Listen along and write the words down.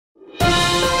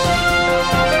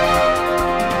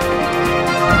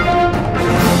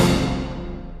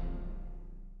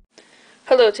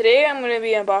Hello, today I'm going to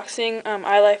be unboxing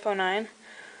iLife 09.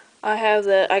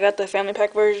 I got the family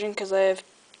pack version because I have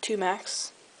two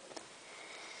Macs.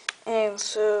 And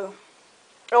so,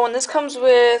 and this comes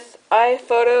with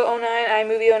iPhoto 09,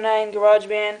 iMovie 09,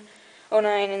 GarageBand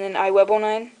 09, and then iWeb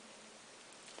 09.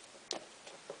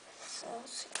 So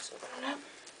let's see, let's open it up.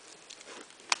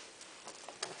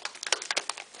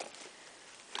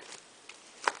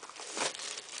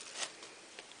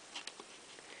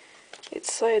 It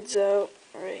slides out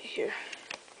right here.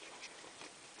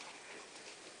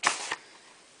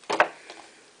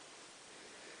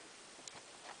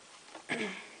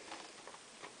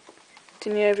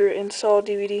 Then you have your install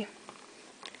DVD.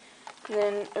 And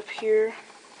then up here,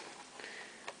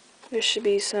 there should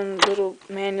be some little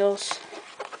manuals.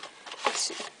 Let's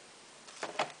see.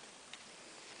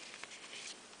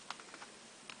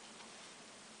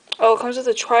 Oh, it comes with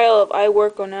a trial of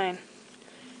iWork 09.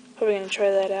 Probably gonna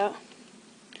try that out.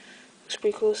 Looks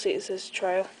pretty cool. See, it says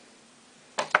trial.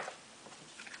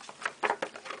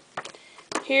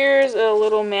 Here's a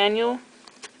little manual,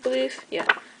 I believe. Yeah,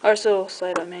 or this little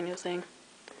slide-out manual thing.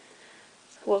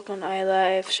 Welcome to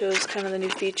iLife. Shows kind of the new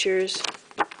features.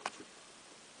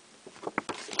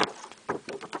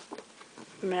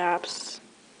 Maps.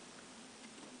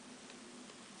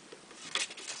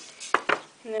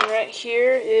 And then right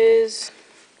here is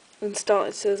install.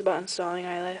 It says about installing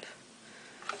iLife.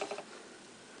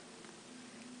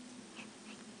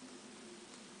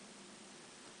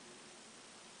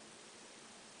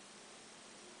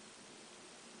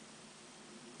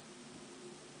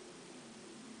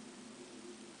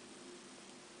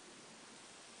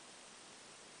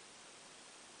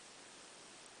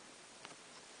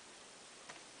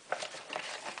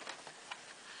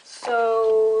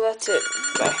 So that's it.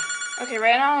 Bye. Okay,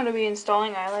 right now I'm going to be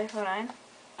installing iLife 09.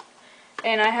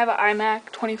 And I have an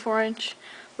iMac 24-inch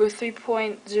with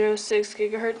 3.06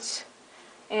 GHz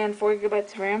and 4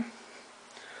 GB of RAM.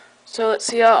 So let's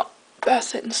see how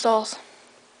fast it installs.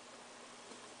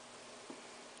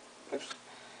 Oops.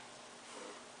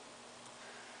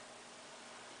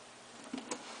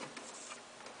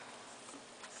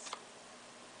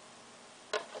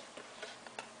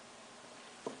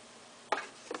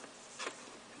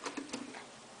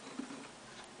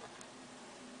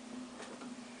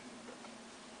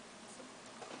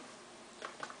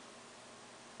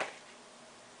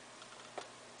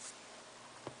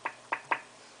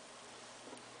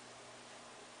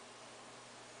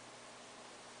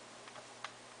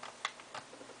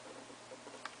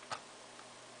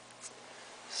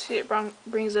 See, it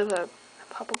brings up a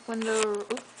pop-up window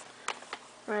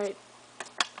right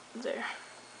there.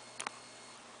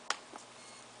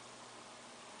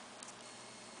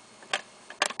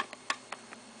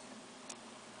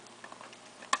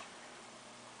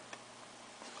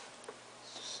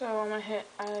 So I'm going to hit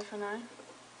iLife 09.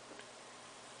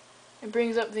 It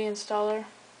brings up the installer.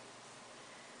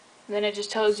 And then it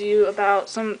just tells you about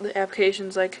some of the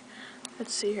applications, like,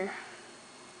 let's see here.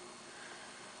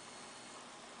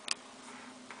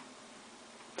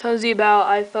 Tells you about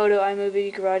iPhoto,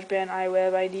 iMovie, GarageBand,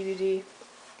 iWeb, iDVD.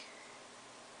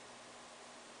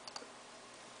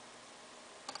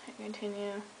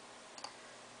 Continue,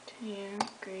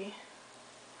 agree.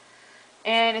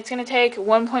 And it's going to take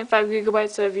 1.5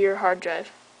 gigabytes of your hard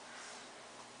drive.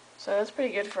 So that's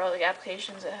pretty good for all the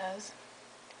applications it has.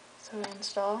 So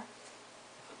install.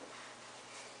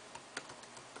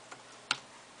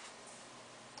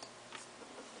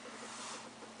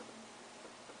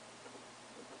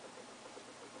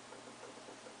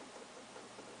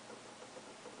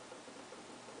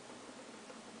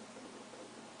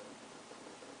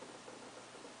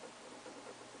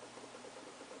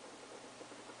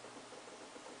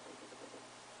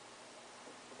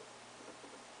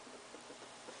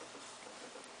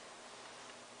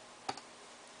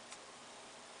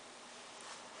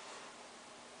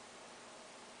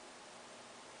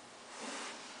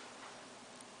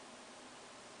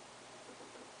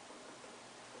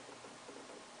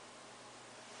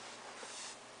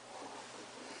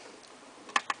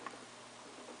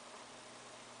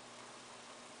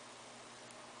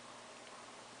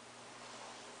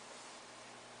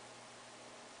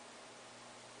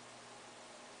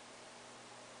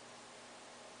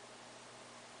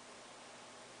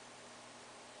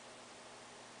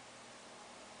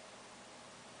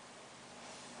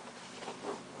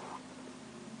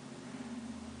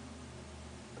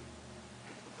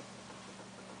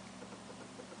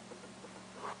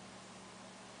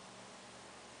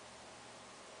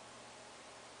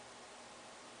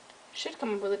 Should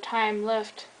come up with a time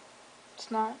left.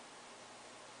 It's not.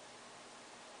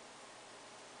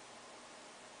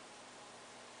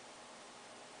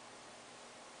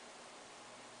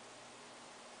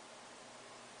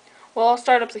 Well, I'll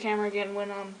start up the camera again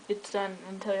when it's done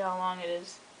and tell you how long it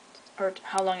is, or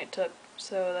how long it took.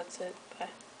 So that's it. Bye.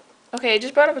 Okay, I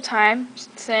just brought up a time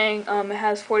saying it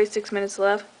has 46 minutes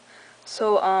left.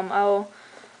 So I'll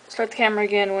start the camera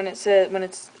again when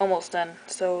it's almost done.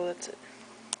 So that's it.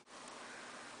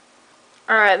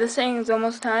 Alright, this thing is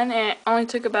almost done, and it only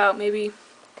took about maybe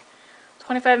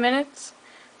 25 minutes.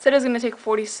 It said it was going to take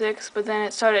 46, but then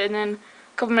it started, and then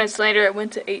a couple minutes later it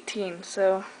went to 18.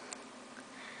 So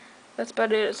that's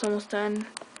about it. It's almost done.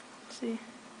 Let's see.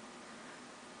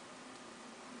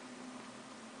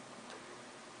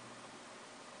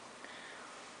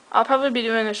 I'll probably be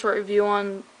doing a short review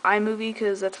on iMovie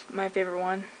because that's my favorite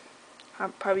one. I'll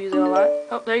probably use it a lot.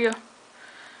 Oh, there you go.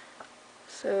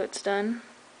 So it's done.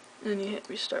 And you hit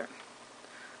restart.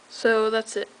 So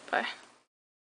that's it. Bye.